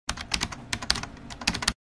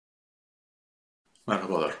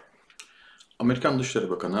Merhabalar. Amerikan Dışişleri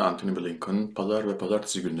Bakanı Antony Blinken pazar ve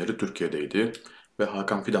pazartesi günleri Türkiye'deydi ve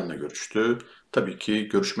Hakan Fidan'la görüştü. Tabii ki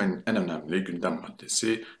görüşmenin en önemli gündem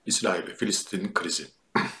maddesi İsrail ve Filistin krizi.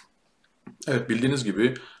 Evet, bildiğiniz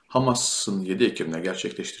gibi Hamas'ın 7 Ekim'de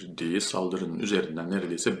gerçekleştirdiği saldırının üzerinden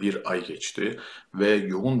neredeyse bir ay geçti ve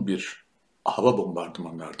yoğun bir hava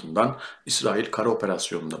bombardımanı ardından İsrail kara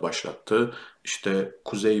operasyonunu da başlattı. İşte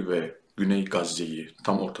Kuzey ve Güney Gazze'yi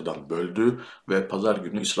tam ortadan böldü ve pazar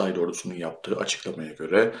günü İsrail ordusunun yaptığı açıklamaya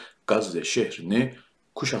göre Gazze şehrini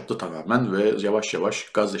kuşattı tamamen ve yavaş yavaş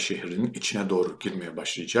Gazze şehrinin içine doğru girmeye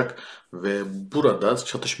başlayacak ve burada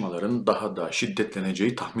çatışmaların daha da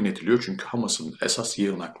şiddetleneceği tahmin ediliyor. Çünkü Hamas'ın esas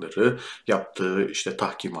yığınakları, yaptığı işte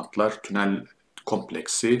tahkimatlar, tünel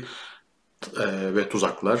kompleksi ve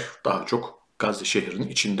tuzaklar daha çok Gazze şehrinin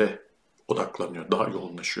içinde odaklanıyor, daha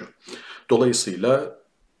yoğunlaşıyor. Dolayısıyla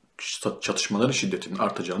çatışmaların şiddetinin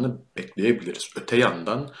artacağını bekleyebiliriz. Öte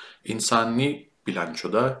yandan insani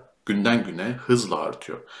bilançoda günden güne hızla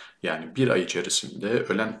artıyor. Yani bir ay içerisinde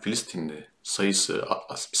ölen Filistinli sayısı,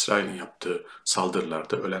 İsrail'in yaptığı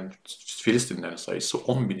saldırılarda ölen Filistinlilerin sayısı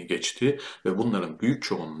 10 bini geçti ve bunların büyük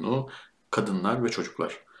çoğunluğu kadınlar ve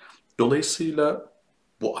çocuklar. Dolayısıyla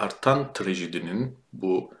bu artan trajedinin,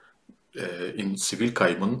 bu sivil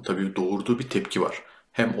kaybın tabii doğurduğu bir tepki var.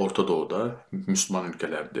 Hem Orta Doğu'da, Müslüman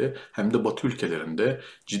ülkelerde hem de Batı ülkelerinde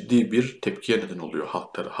ciddi bir tepkiye neden oluyor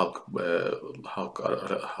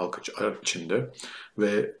halk içinde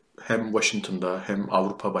ve hem Washington'da hem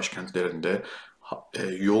Avrupa başkentlerinde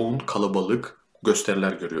yoğun kalabalık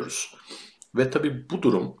gösteriler görüyoruz. Ve tabii bu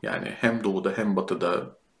durum yani hem Doğu'da hem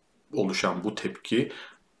Batı'da oluşan bu tepki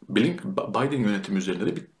Biden yönetimi üzerinde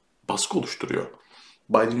de bir baskı oluşturuyor.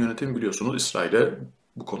 Biden yönetimi biliyorsunuz İsrail'e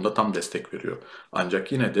bu konuda tam destek veriyor.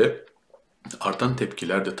 Ancak yine de artan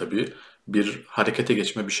tepkiler de tabii bir harekete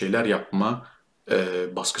geçme, bir şeyler yapma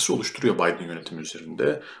baskısı oluşturuyor Biden yönetimi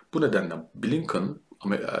üzerinde. Bu nedenle Blinken,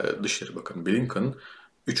 Dışişleri Bakanı Blinken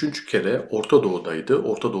üçüncü kere Orta Doğu'daydı.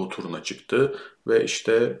 Orta Doğu turuna çıktı ve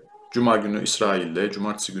işte Cuma günü İsrail'de,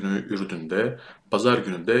 Cumartesi günü Ürdün'de, Pazar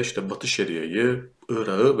günü de işte Batı Şeria'yı,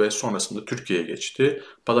 Irak'ı ve sonrasında Türkiye'ye geçti.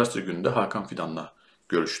 Pazartesi günü de Hakan Fidan'la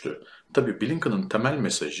görüştü. Tabii Blinken'ın temel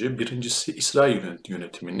mesajı birincisi İsrail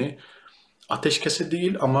yönetimini ateşkese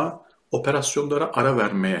değil ama operasyonlara ara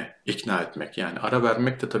vermeye ikna etmek. Yani ara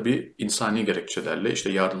vermek de tabii insani gerekçelerle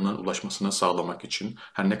işte yardımların ulaşmasını sağlamak için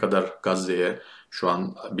her ne kadar Gazze'ye şu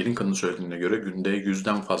an Blinken'ın söylediğine göre günde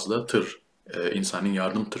 100'den fazla insani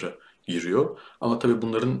yardım tırı giriyor. Ama tabii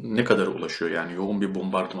bunların ne kadar ulaşıyor? Yani yoğun bir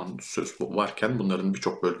bombardıman söz varken bunların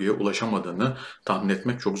birçok bölgeye ulaşamadığını tahmin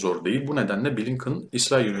etmek çok zor değil. Bu nedenle Blinken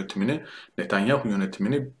İsrail yönetimini, Netanyahu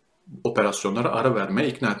yönetimini operasyonlara ara vermeye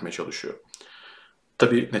ikna etmeye çalışıyor.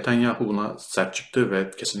 Tabii Netanyahu buna sert çıktı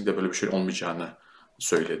ve kesinlikle böyle bir şey olmayacağını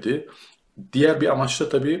söyledi. Diğer bir amaç da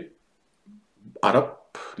tabii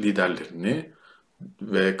Arap liderlerini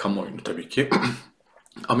ve kamuoyunu tabii ki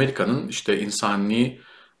Amerika'nın işte insani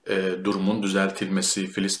durumun düzeltilmesi,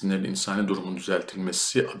 Filistinlerin insani durumun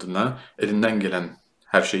düzeltilmesi adına elinden gelen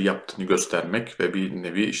her şeyi yaptığını göstermek ve bir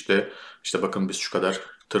nevi işte bakın biz şu kadar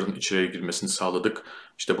tırın içeriye girmesini sağladık.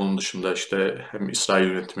 İşte bunun dışında işte hem İsrail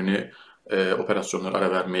yönetimini operasyonlara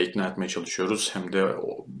ara vermeye ikna etmeye çalışıyoruz hem de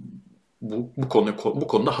bu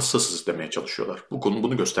konuda hassasız demeye çalışıyorlar.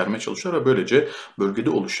 Bunu göstermeye çalışıyorlar ve böylece bölgede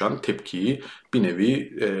oluşan tepkiyi bir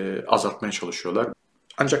nevi azaltmaya çalışıyorlar.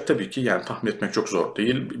 Ancak tabii ki yani tahmin etmek çok zor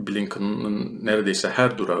değil. Blinken'ın neredeyse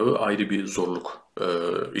her durağı ayrı bir zorluk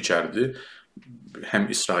içerdi. Hem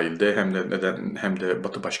İsrail'de hem de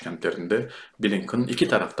Batı başkentlerinde Blinken iki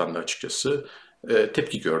taraftan da açıkçası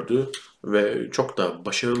tepki gördü ve çok da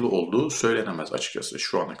başarılı olduğu söylenemez açıkçası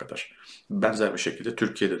şu ana kadar. Benzer bir şekilde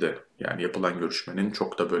Türkiye'de de yani yapılan görüşmenin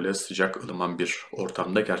çok da böyle sıcak ılıman bir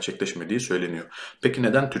ortamda gerçekleşmediği söyleniyor. Peki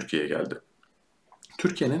neden Türkiye'ye geldi?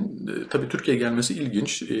 Türkiye'nin tabii Türkiye'ye gelmesi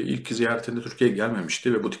ilginç. İlk ziyaretinde Türkiye'ye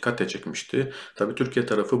gelmemişti ve bu dikkatle çekmişti. Tabii Türkiye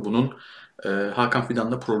tarafı bunun Hakan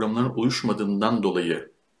Fidan'la programların uyuşmadığından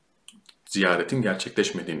dolayı ziyaretin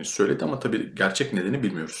gerçekleşmediğini söyledi ama tabii gerçek nedeni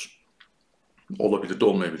bilmiyoruz. Olabilir de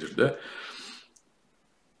olmayabilir de.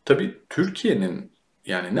 Tabii Türkiye'nin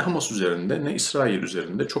yani ne Hamas üzerinde ne İsrail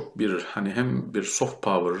üzerinde çok bir hani hem bir soft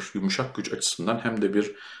power, yumuşak güç açısından hem de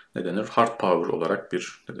bir ne denir hard power olarak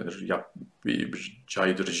bir ne denir bir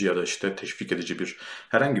caydırıcı ya da işte teşvik edici bir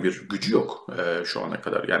herhangi bir gücü yok şu ana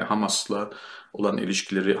kadar. Yani Hamas'la olan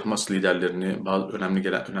ilişkileri, Hamas liderlerini,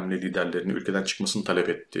 önemli liderlerini ülkeden çıkmasını talep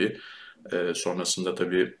etti. Sonrasında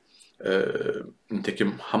tabii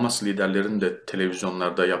Nitekim Hamas liderlerinin de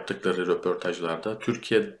televizyonlarda yaptıkları röportajlarda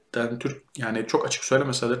Türkiye'den yani çok açık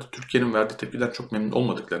söylemeseler de Türkiye'nin verdiği tepkiden çok memnun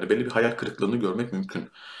olmadıklarını, belli bir hayal kırıklığını görmek mümkün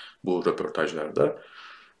bu röportajlarda.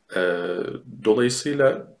 Ee,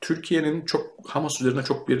 Dolayısıyla Türkiye'nin çok Hamas üzerine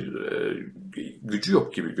çok bir gücü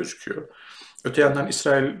yok gibi gözüküyor. Öte yandan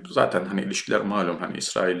İsrail zaten hani ilişkiler malum, hani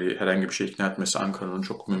İsrail'i herhangi bir şey ikna etmesi Ankara'nın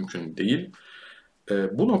çok mümkün değil.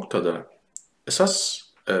 Bu noktada esas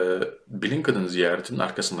Blinken'ın ziyaretinin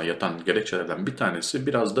arkasında yatan gerekçelerden bir tanesi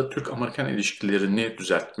biraz da Türk-Amerikan ilişkilerini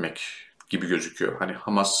düzeltmek gibi gözüküyor. Hani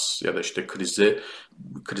Hamas ya da işte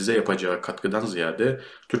krize yapacağı katkıdan ziyade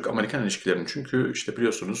Türk-Amerikan ilişkilerinin, çünkü işte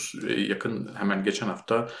biliyorsunuz yakın hemen geçen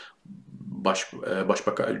hafta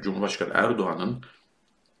Başbakan Cumhurbaşkanı Erdoğan'ın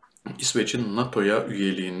İsveç'in NATO'ya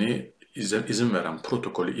üyeliğini izin veren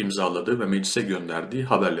protokolü imzaladığı ve meclise gönderdiği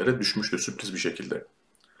haberlere düşmüştü sürpriz bir şekilde.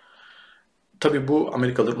 Tabii bu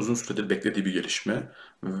Amerikalıların uzun süredir beklediği bir gelişme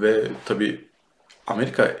ve tabii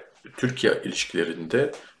Amerika-Türkiye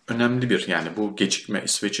ilişkilerinde önemli bir, yani bu gecikme,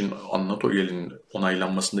 İsveç'in NATO üyeliğinin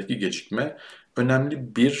onaylanmasındaki gecikme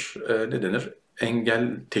önemli bir ne denir,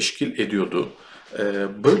 engel teşkil ediyordu.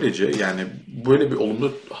 Böylece yani böyle bir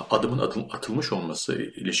olumlu adımın atılmış olması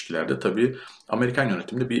ilişkilerde tabii Amerikan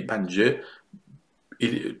yönetiminde bir bence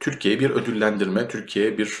Türkiye'ye bir ödüllendirme,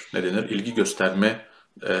 Türkiye'ye bir ne denir, ilgi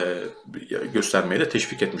e, göstermeye de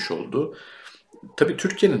teşvik etmiş oldu. Tabii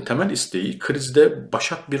Türkiye'nin temel isteği krizde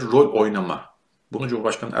başat bir rol oynama. Bunu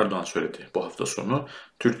Cumhurbaşkanı Erdoğan söyledi bu hafta sonu.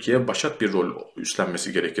 Türkiye başat bir rol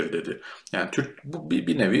üstlenmesi gerekir dedi. Yani bu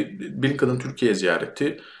bir nevi Blinken'ın Türkiye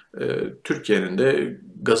ziyareti, Türkiye'nin de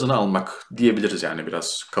gazını almak diyebiliriz, yani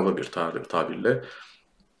biraz kaba bir tabirle.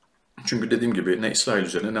 Çünkü dediğim gibi ne İsrail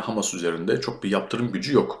üzerinde ne Hamas üzerinde çok bir yaptırım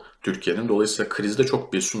gücü yok Türkiye'nin. Dolayısıyla krizde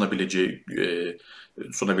çok bir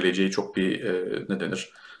sunabileceği çok bir ne denir,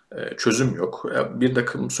 çözüm yok. Bir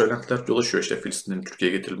takım söylentiler dolaşıyor, işte Filistin'in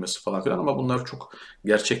Türkiye'ye getirilmesi falan filan, ama bunlar çok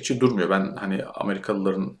gerçekçi durmuyor. Ben hani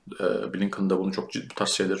Amerikalıların Blinken'da bunu bu tarz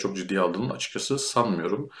şeyleri çok ciddiye aldığını açıkçası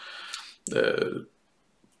sanmıyorum. E,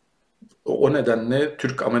 O nedenle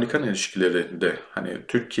Türk-Amerikan ilişkilerinde hani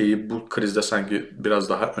Türkiye'yi bu krizde sanki biraz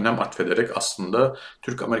daha önem atfederek aslında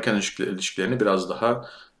Türk-Amerikan ilişkilerini biraz daha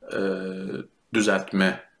e,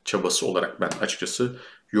 düzeltme çabası olarak ben açıkçası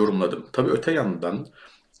yorumladım. Tabii öte yandan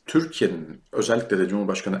Türkiye'nin, özellikle de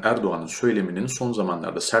Cumhurbaşkanı Erdoğan'ın söyleminin son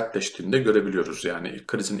zamanlarda sertleştiğini de görebiliyoruz. Yani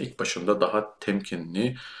krizin ilk başında daha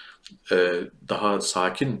temkinli, daha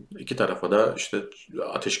sakin, iki tarafa da işte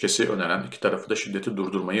ateşkesi öneren, iki tarafı da şiddeti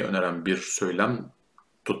durdurmayı öneren bir söylem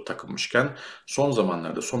takılmışken son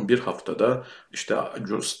zamanlarda, son bir haftada işte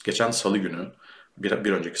geçen salı günü,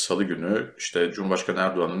 bir önceki salı günü işte Cumhurbaşkanı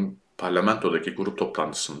Erdoğan'ın parlamentodaki grup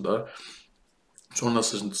toplantısında,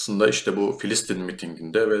 sonrasında işte bu Filistin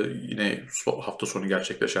mitinginde ve yine hafta sonu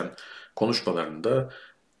gerçekleşen konuşmalarında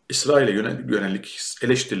İsrail'e yönelik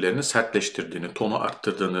eleştirilerini sertleştirdiğini, tonu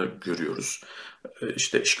arttırdığını görüyoruz.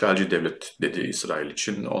 İşte işgalci devlet dedi İsrail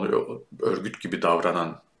için, onu örgüt gibi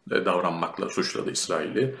davranmakla suçladı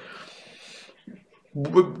İsrail'i.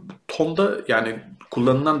 Bu tonda, yani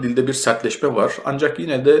kullanılan dilde bir sertleşme var. Ancak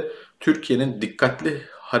yine de Türkiye'nin dikkatli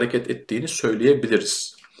hareket ettiğini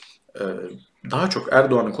söyleyebiliriz. Ee, Daha çok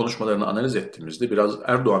Erdoğan'ın konuşmalarını analiz ettiğimizde biraz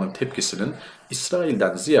Erdoğan'ın tepkisinin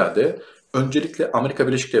İsrail'den ziyade öncelikle Amerika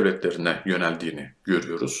Birleşik Devletleri'ne yöneldiğini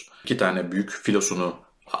görüyoruz. İki tane büyük filosunu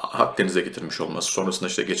Akdeniz'e getirmiş olması, sonrasında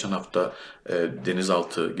işte geçen hafta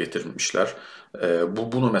denizaltı getirmişler.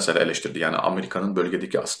 Bunu mesela eleştirdi. Yani Amerika'nın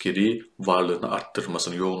bölgedeki askeri varlığını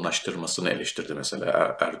arttırmasını, yoğunlaştırmasını eleştirdi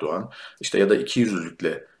mesela Erdoğan. İşte ya da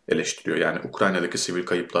ikiyüzlülükle eleştiriyor. Yani Ukrayna'daki sivil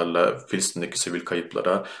kayıplarla Filistin'deki sivil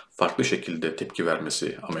kayıplara farklı şekilde tepki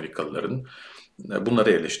vermesi Amerikalıların.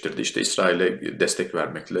 Bunları eleştirdi. İşte İsrail'e destek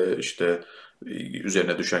vermekle, işte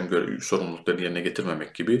üzerine düşen sorumlulukları yerine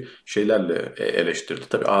getirmemek gibi şeylerle eleştirdi.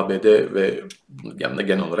 Tabii ABD ve yanında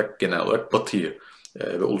genel olarak Batı'yı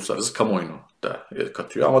ve uluslararası kamuoyunu da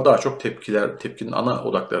katıyor. Ama daha çok tepkinin ana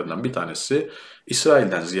odaklarından bir tanesi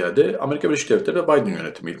İsrail'den ziyade Amerika Birleşik Devletleri ve Biden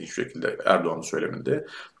yönetimi, ilginç şekilde Erdoğan'ın söyleminde.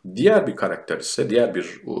 Diğer bir karakter ise,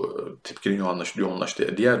 tepkinin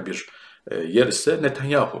yoğunlaştığı diğer bir yer ise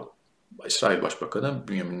Netanyahu. İsrail Başbakanı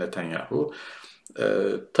Benjamin Netanyahu.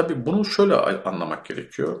 Tabii bunu şöyle anlamak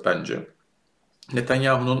gerekiyor bence.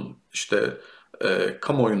 Netanyahu'nun işte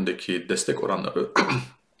kamuoyundaki destek oranları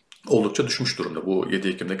oldukça düşmüş durumda bu 7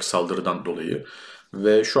 Ekim'deki saldırıdan dolayı.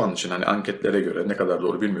 Ve şu an için hani anketlere göre, ne kadar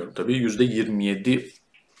doğru bilmiyorum tabii, %27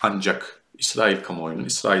 ancak İsrail kamuoyunun,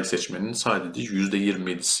 İsrail seçmeninin sadece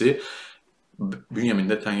 %27'si Benjamin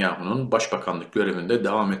Netanyahu'nun başbakanlık görevinde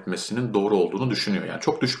devam etmesinin doğru olduğunu düşünüyor. Yani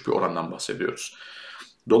çok düşük bir orandan bahsediyoruz.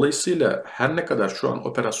 Dolayısıyla her ne kadar şu an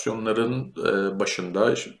operasyonların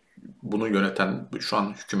başında bunu yöneten şu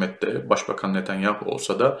an hükümette Başbakan Netanyahu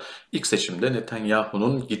olsa da ilk seçimde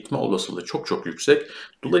Netanyahu'nun gitme olasılığı çok çok yüksek.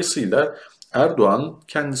 Dolayısıyla Erdoğan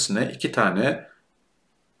kendisine iki tane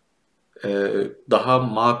daha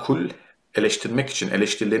makul eleştirmek için,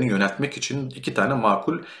 eleştirilerini yöneltmek için iki tane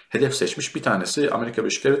makul hedef seçmiş. Bir tanesi Amerika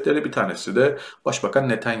Birleşik Devletleri, bir tanesi de Başbakan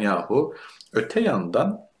Netanyahu. Öte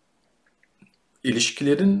yandan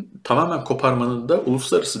ilişkilerin tamamen koparmanın da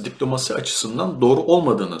uluslararası diplomasi açısından doğru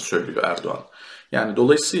olmadığını söylüyor Erdoğan. Yani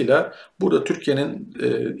dolayısıyla burada Türkiye'nin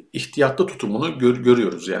ihtiyatlı tutumunu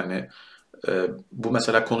görüyoruz. Yani bu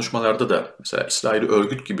mesela konuşmalarda da mesela İsrail'i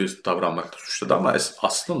örgüt gibi davranmakta suçladı ama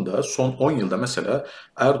aslında son 10 yılda mesela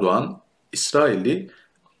Erdoğan İsrail'i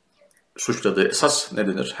suçladığı esas ne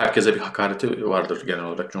denir? Herkese bir hakareti vardır genel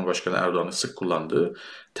olarak Cumhurbaşkanı Erdoğan'ın sık kullandığı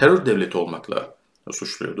terör devleti olmakla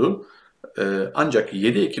suçluyordu. Ancak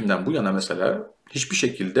 7 Ekim'den bu yana mesela hiçbir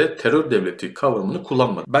şekilde terör devleti kavramını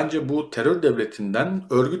kullanmadı. Bence bu terör devletinden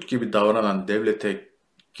örgüt gibi davranan devlete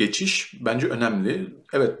geçiş bence önemli.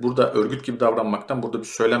 Evet, burada örgüt gibi davranmaktan burada bir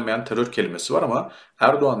söylenmeyen terör kelimesi var ama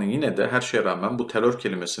Erdoğan'ın yine de her şeye rağmen bu terör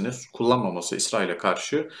kelimesini kullanmaması İsrail'e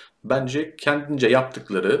karşı bence kendince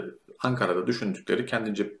yaptıkları, Ankara'da düşündükleri,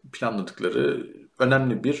 kendince planladıkları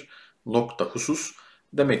önemli bir nokta, husus.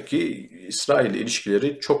 Demek ki İsrail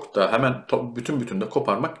ilişkileri çok da hemen bütün de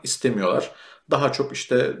koparmak istemiyorlar. Daha çok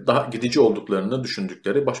işte daha gidici olduklarını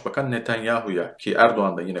düşündükleri Başbakan Netanyahu'ya, ki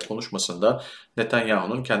Erdoğan da yine konuşmasında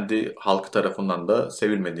Netanyahu'nun kendi halkı tarafından da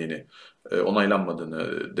sevilmediğini,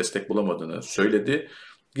 onaylanmadığını, destek bulamadığını söyledi.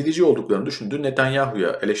 Gidici olduklarını düşündüğü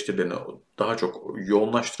Netanyahu'ya eleştirilerini daha çok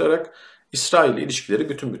yoğunlaştırarak İsrail ile ilişkileri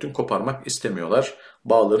bütün koparmak istemiyorlar.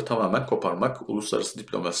 Bağları tamamen koparmak uluslararası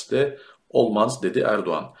diplomaside olmaz dedi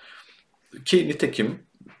Erdoğan. Ki nitekim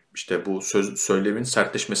işte bu söylemin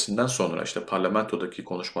sertleşmesinden sonra, işte parlamentodaki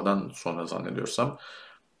konuşmadan sonra zannediyorsam,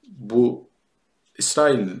 bu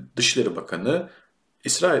İsrail Dışişleri Bakanı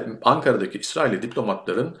Ankara'daki İsrailli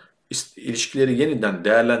diplomatların ilişkileri yeniden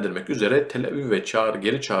değerlendirmek üzere Tel Aviv'e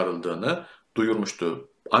geri çağrıldığını duyurmuştu.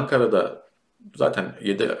 Ankara'da zaten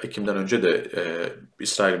 7 Ekim'den önce de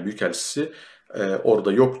İsrail Büyükelçisi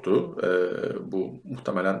orada yoktu. Bu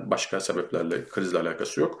muhtemelen başka sebeplerle, krizle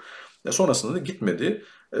alakası yok. Sonrasında da gitmedi.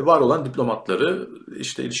 Var olan diplomatları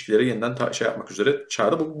işte ilişkileri yeniden şey yapmak üzere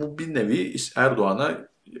çağırdı. Bu bir nevi Erdoğan'a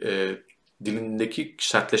dilindeki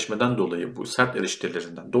sertleşmeden dolayı, bu sert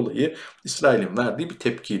eleştirilerinden dolayı İsrail'in verdiği bir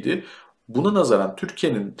tepkiydi. Buna nazaran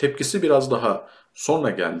Türkiye'nin tepkisi biraz daha sonra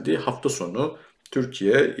geldi. Hafta sonu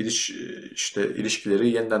Türkiye işte ilişkileri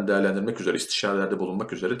yeniden değerlendirmek üzere, istişarelerde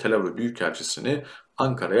bulunmak üzere Tel Aviv Büyükelçisini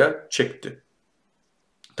Ankara'ya çekti.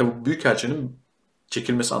 Tabii bu Büyükelçinin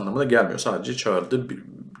çekilmesi anlamına gelmiyor. Sadece çağırdı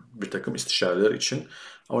bir takım istişareler için.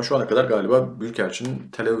 Ama şu ana kadar galiba Büyükelçinin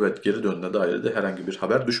Tel Aviv'e geri döndüğüne dair de herhangi bir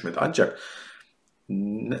haber düşmedi. Ancak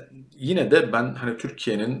yine de ben hani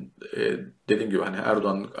Türkiye'nin dediğim gibi hani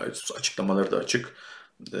Erdoğan açıklamaları da açık.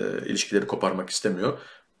 İlişkileri koparmak istemiyor.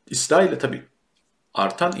 İsrail'le tabii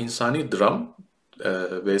artan insani dram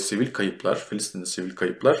ve sivil kayıplar, Filistinli sivil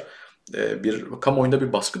kayıplar bir kamuoyunda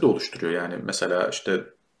bir baskı da oluşturuyor. Yani mesela işte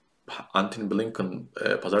Antony Blinken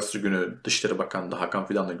pazartesi günü Dışişleri Bakanı Hakan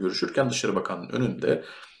Fidan'la görüşürken Dışişleri Bakanı'nın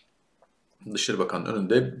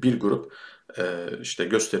önünde bir grup işte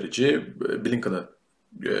gösterici Blinken'ı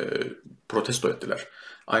e, protesto ettiler.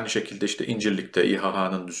 Aynı şekilde işte İncirlik'te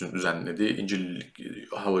İHH'nın düzenlediği İncirlik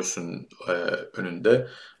Hava Üssü'nün önünde,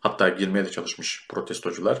 hatta girmeye de çalışmış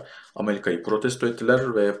protestocular Amerika'yı protesto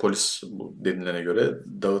ettiler ve polis bu denilene göre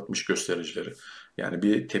dağıtmış göstericileri. Yani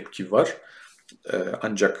bir tepki var.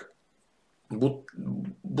 Ancak bu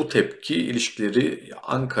bu tepki ilişkileri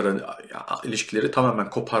tamamen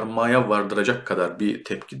koparmaya vardıracak kadar bir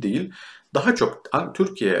tepki değil. Daha çok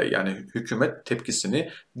Türkiye, yani hükümet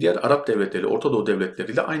tepkisini diğer Arap devletleri, Orta Doğu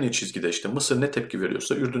devletleriyle aynı çizgide, işte Mısır ne tepki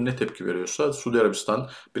veriyorsa, Ürdün ne tepki veriyorsa, Suudi Arabistan,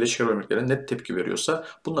 Birleşik Arap Emirlikleri ne tepki veriyorsa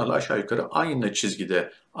bunlarla aşağı yukarı aynı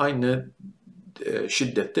çizgide, aynı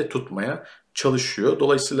şiddette tutmaya çalışıyor.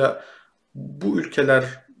 Dolayısıyla bu ülkeler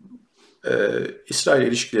İsrail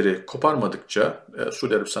ilişkileri koparmadıkça,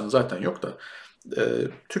 Suudi Arabistan zaten yok da,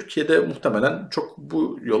 Türkiye'de muhtemelen çok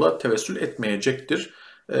bu yola tevessül etmeyecektir.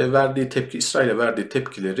 İsrail'e verdiği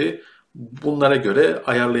tepkileri bunlara göre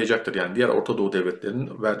ayarlayacaktır. Yani diğer Orta Doğu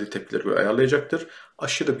devletlerinin verdiği tepkileri göre ayarlayacaktır.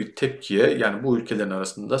 Aşırı bir tepkiye, yani bu ülkelerin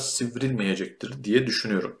arasında sivrilmeyecektir diye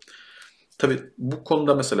düşünüyorum. Tabii bu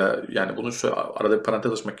konuda mesela, yani bunu arada bir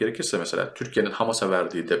parantez açmak gerekirse, mesela Türkiye'nin Hamas'a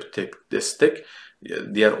verdiği destek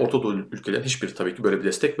diğer Orta Doğu ülkelerin hiçbiri tabii ki böyle bir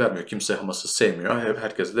destek vermiyor. Kimse Hamas'ı sevmiyor.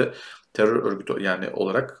 Herkes de terör örgütü yani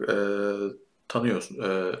olarak tanıyor.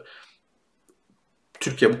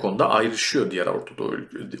 Türkiye bu konuda ayrışıyor diğer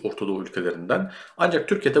Orta Doğu ülkelerinden. Ancak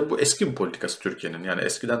Türkiye'de bu eski bir politikası Türkiye'nin. Yani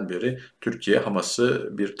eskiden beri Türkiye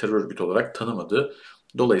Hamas'ı bir terör örgütü olarak tanımadı.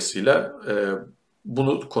 Dolayısıyla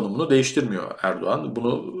bunu konumunu değiştirmiyor Erdoğan.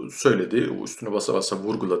 Bunu söyledi, üstüne basa basa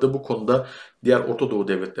vurguladı. Bu konuda diğer Orta Doğu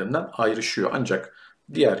devletlerinden ayrışıyor. Ancak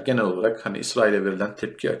diğer genel olarak hani İsrail'e verilen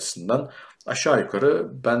tepki açısından aşağı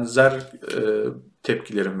yukarı benzer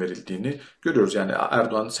tepkilerin verildiğini görüyoruz. Yani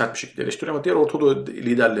Erdoğan sert bir şekilde eleştiriyor ama diğer Orta Doğu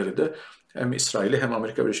liderleri de hem İsrail'i hem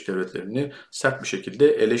Amerika Birleşik Devletleri'ni sert bir şekilde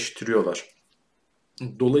eleştiriyorlar.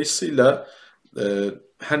 Dolayısıyla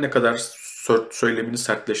her ne kadar söylemini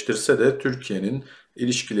sertleştirse de Türkiye'nin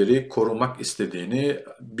ilişkileri korumak istediğini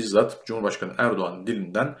bizzat Cumhurbaşkanı Erdoğan'ın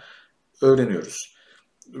dilinden öğreniyoruz.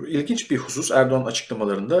 İlginç bir husus Erdoğan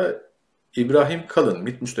açıklamalarında İbrahim Kalın,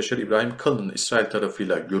 MİT Müsteşarı İbrahim Kalın'ın İsrail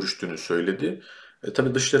tarafıyla görüştüğünü söyledi.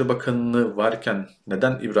 Tabii Dışişleri Bakanlığı varken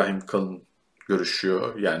neden İbrahim Kalın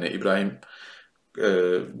görüşüyor? Yani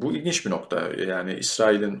bu ilginç bir nokta. Yani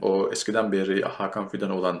İsrail'in o eskiden beri Hakan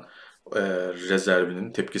Fidan'a olan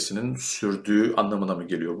rezervinin, tepkisinin sürdüğü anlamına mı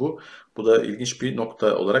geliyor bu? Bu da ilginç bir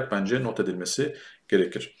nokta olarak bence not edilmesi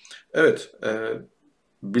gerekir. Evet,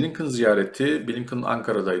 Blinken ziyareti, Blinken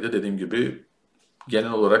Ankara'daydı dediğim gibi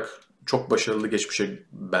genel olarak çok başarılı geçmişe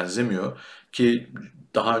benzemiyor ki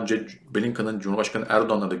daha önce Blinken'ın Cumhurbaşkanı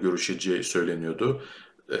Erdoğan'la da görüşeceği söyleniyordu.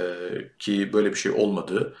 Ki böyle bir şey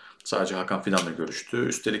olmadı. Sadece Hakan Fidan'la görüştü.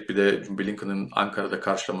 Üstelik bir de Blinken'ın Ankara'da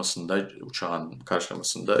karşılamasında, uçağın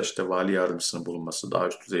karşılamasında işte vali yardımcısının bulunması, daha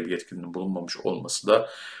üst düzey bir yetkilinin bulunmamış olması da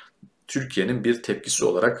Türkiye'nin bir tepkisi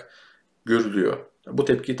olarak görülüyor. Bu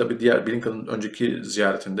tepkiyi tabii diğer Blinken'ın önceki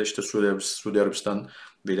ziyaretinde işte Suudi Arabistan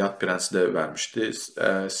Veliaht Prensi de vermişti.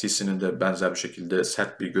 Sisi'nin de benzer bir şekilde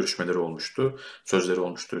sert bir görüşmeleri olmuştu. Sözleri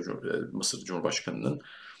olmuştu Mısır Cumhurbaşkanı'nın.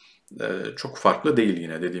 Çok farklı değil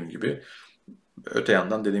yine dediğim gibi. Öte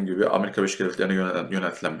yandan dediğim gibi Amerika Birleşik Devletleri'ne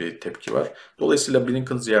yöneltilen bir tepki var. Dolayısıyla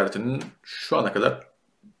Blinken ziyaretinin şu ana kadar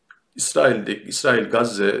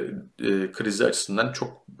İsrail-Gazze krizi açısından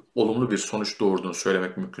çok olumlu bir sonuç doğurduğunu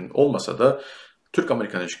söylemek mümkün olmasa da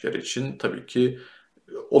Türk-Amerikan ilişkileri için tabii ki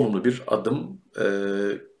olumlu bir adım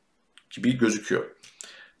gibi gözüküyor.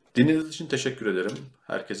 Dinlediğiniz için teşekkür ederim.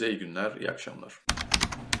 Herkese iyi günler, iyi akşamlar.